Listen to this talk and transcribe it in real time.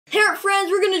Here, friends,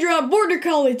 we're going to draw a border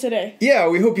collie today. Yeah,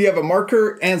 we hope you have a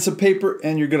marker and some paper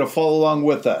and you're going to follow along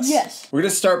with us. Yes. We're going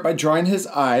to start by drawing his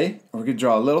eye. We're going to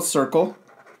draw a little circle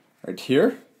right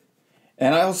here.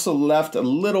 And I also left a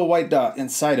little white dot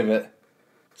inside of it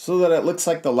so that it looks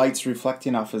like the light's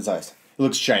reflecting off his eyes. It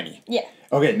looks shiny. Yeah.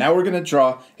 Okay, now we're going to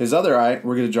draw his other eye.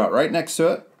 We're going to draw it right next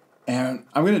to it. And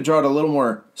I'm going to draw it a little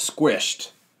more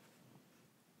squished.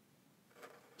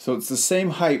 So it's the same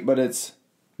height, but it's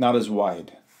not as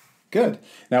wide. Good.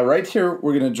 Now right here,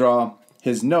 we're going to draw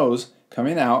his nose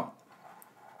coming out.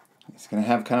 He's going to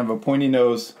have kind of a pointy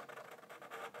nose.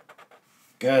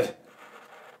 Good.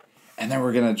 And then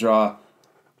we're going to draw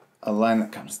a line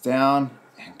that comes down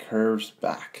and curves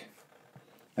back.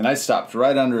 And I stopped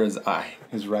right under his eye,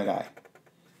 his right eye.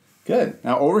 Good.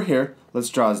 Now over here, let's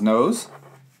draw his nose.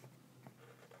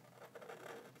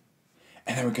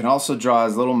 And then we can also draw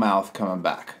his little mouth coming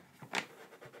back.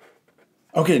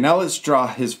 Okay, now let's draw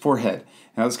his forehead.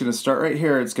 Now it's going to start right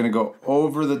here. It's going to go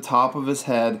over the top of his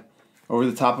head, over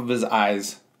the top of his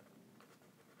eyes.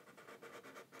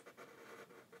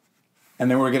 And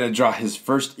then we're going to draw his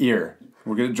first ear.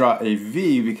 We're going to draw a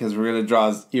V because we're going to draw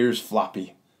his ears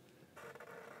floppy.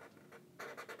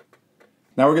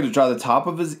 Now we're going to draw the top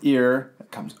of his ear that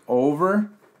comes over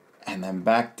and then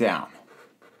back down.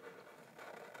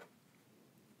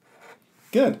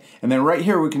 Good. And then right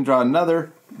here we can draw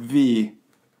another V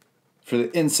for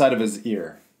the inside of his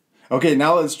ear. Okay,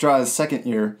 now let's draw his second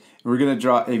ear. We're going to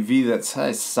draw a V that's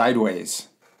sideways.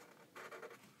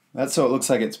 That's so it looks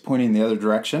like it's pointing the other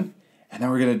direction. And then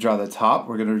we're going to draw the top.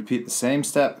 We're going to repeat the same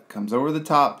step. Comes over the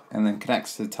top and then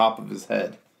connects to the top of his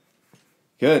head.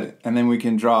 Good. And then we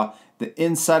can draw the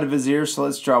inside of his ear. So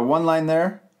let's draw one line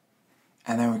there.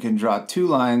 And then we can draw two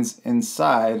lines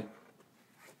inside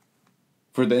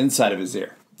for the inside of his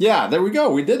ear. Yeah, there we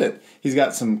go. We did it. He's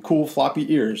got some cool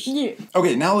floppy ears. Yeah.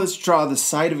 Okay, now let's draw the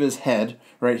side of his head.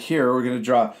 Right here, we're going to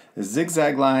draw a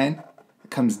zigzag line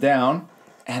that comes down,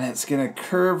 and it's going to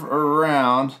curve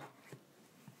around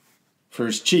for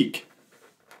his cheek.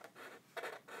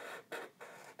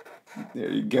 There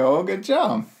you go. Good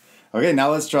job. Okay, now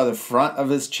let's draw the front of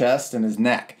his chest and his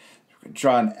neck. We're going to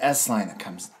draw an S line that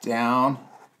comes down.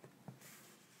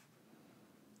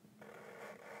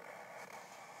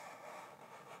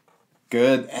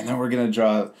 Good, and then we're going to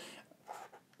draw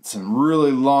some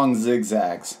really long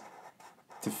zigzags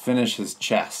to finish his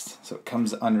chest. So it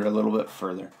comes under a little bit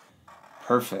further.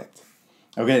 Perfect.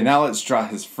 Okay, now let's draw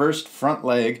his first front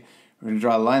leg. We're going to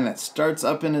draw a line that starts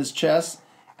up in his chest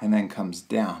and then comes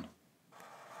down.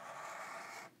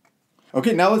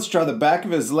 Okay, now let's draw the back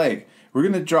of his leg. We're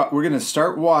going to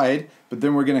start wide, but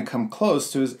then we're going to come close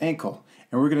to his ankle.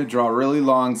 And we're going to draw really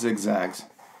long zigzags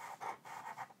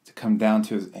to come down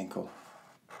to his ankle.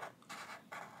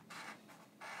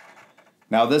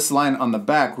 Now this line on the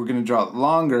back, we're going to draw it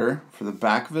longer for the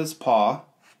back of his paw.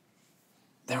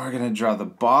 Then we're going to draw the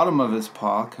bottom of his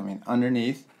paw coming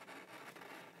underneath.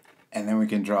 And then we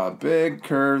can draw a big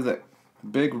curve, a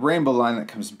big rainbow line that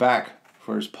comes back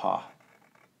for his paw.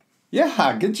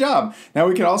 Yeah, good job. Now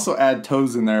we can also add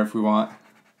toes in there if we want.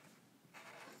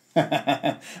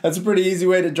 That's a pretty easy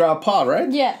way to draw a paw, right?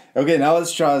 Yeah. Okay, now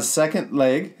let's draw his second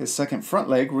leg, his second front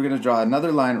leg. We're going to draw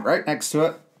another line right next to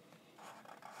it.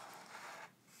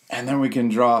 And then we can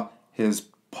draw his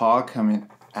paw coming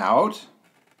out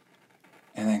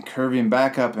and then curving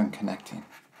back up and connecting.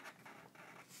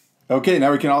 Okay,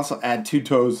 now we can also add two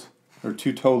toes or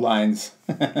two toe lines.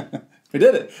 We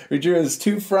did it. We drew his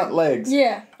two front legs.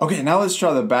 Yeah. Okay, now let's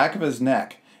draw the back of his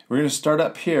neck. We're going to start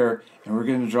up here and we're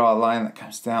going to draw a line that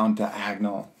comes down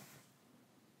diagonal.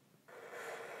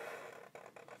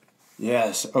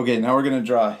 Yes. Okay, now we're going to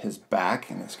draw his back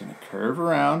and it's going to curve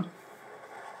around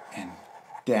and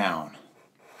down.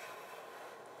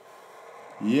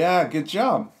 Yeah, good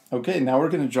job. Okay, now we're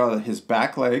going to draw his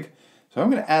back leg. So I'm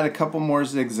going to add a couple more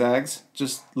zigzags,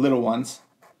 just little ones.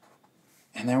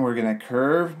 And then we're going to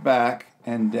curve back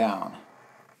and down.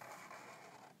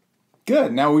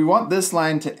 Good. Now we want this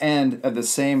line to end at the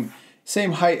same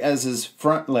height as his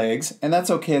front legs, and that's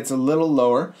okay. It's a little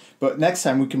lower, but next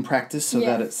time we can practice so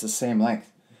that it's the same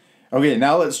length. Okay,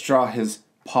 now let's draw his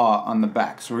paw on the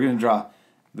back. So we're going to draw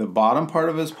the bottom part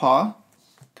of his paw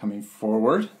coming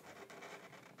forward.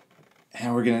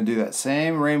 And we're going to do that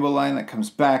same rainbow line that comes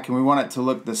back, and we want it to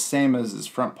look the same as his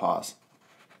front paws.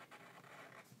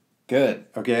 Good.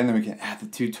 Okay, and then we can add the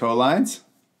two toe lines.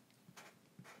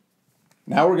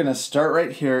 Now we're going to start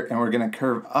right here, and we're going to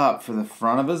curve up for the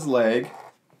front of his leg.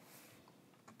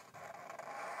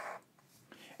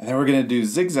 And then we're going to do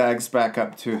zigzags back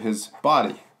up to his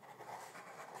body.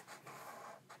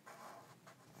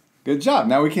 Good job.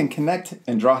 Now we can connect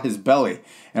and draw his belly.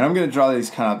 And I'm going to draw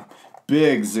these kind of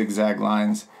big zigzag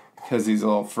lines because he's a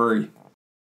little furry.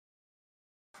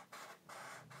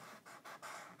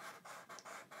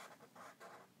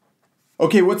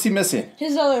 Okay, what's he missing?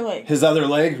 His other leg. His other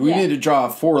leg? We Yeah. need to draw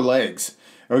 4 legs.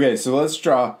 Okay, so let's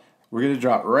draw. We're going to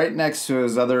draw it right next to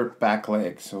his other back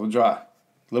leg. So we'll draw a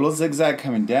little zigzag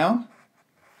coming down.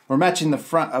 We're matching the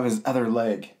front of his other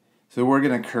leg. So we're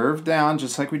going to curve down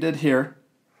just like we did here.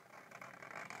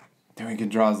 Then we can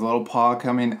draw his little paw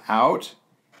coming out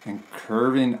and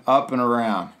curving up and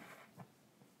around.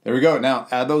 There we go. Now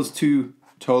add those 2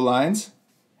 toe lines.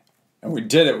 And we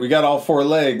did it. We got all 4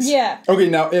 legs. Yeah. Okay,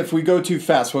 now if we go too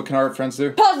fast, what can our friends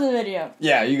do? Pause the video.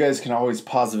 Yeah, you guys can always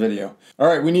pause the video. All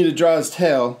right, we need to draw his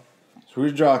tail. So we're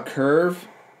going to draw a curve.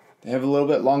 They have a little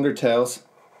bit longer tails.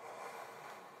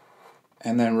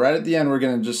 And then right at the end, we're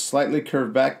going to just slightly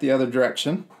curve back the other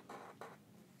direction.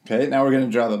 Okay, now we're going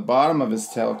to draw the bottom of his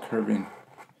tail curving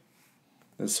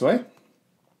this way.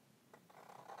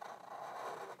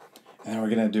 And then we're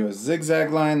going to do a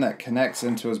zigzag line that connects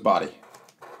into his body.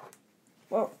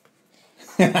 Whoa.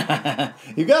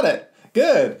 You got it.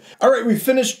 Good. All right, we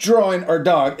finished drawing our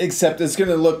dog, except it's going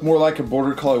to look more like a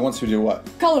border collie once we do what?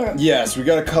 Color him. Yes, we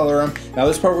got to color him. Now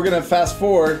this part we're going to fast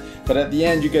forward, but at the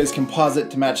end you guys can pause it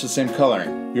to match the same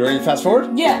coloring. You ready to fast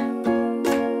forward? Yeah.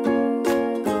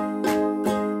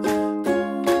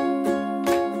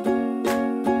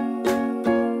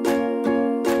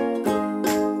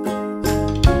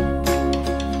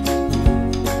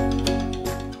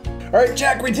 All right,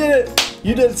 Jack, we did it.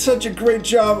 You did such a great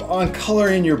job on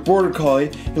coloring your border collie.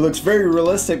 It looks very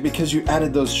realistic because you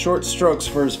added those short strokes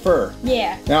for his fur.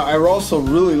 Yeah. Now, I also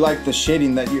really like the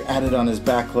shading that you added on his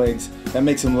back legs. That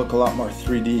makes him look a lot more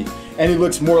 3D. And he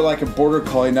looks more like a border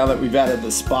collie now that we've added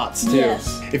the spots too.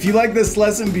 Yes. If you like this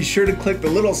lesson, be sure to click the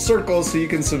little circle so you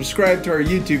can subscribe to our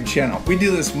YouTube channel. We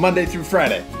do this Monday through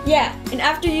Friday. Yeah, and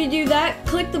after you do that,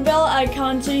 click the bell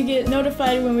icon so you get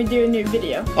notified when we do a new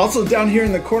video. Also, down here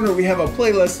in the corner, we have a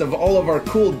playlist of all of our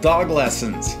cool dog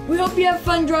lessons. We hope you have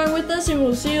fun drawing with us, and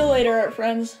we'll see you later, art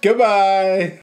friends. Goodbye.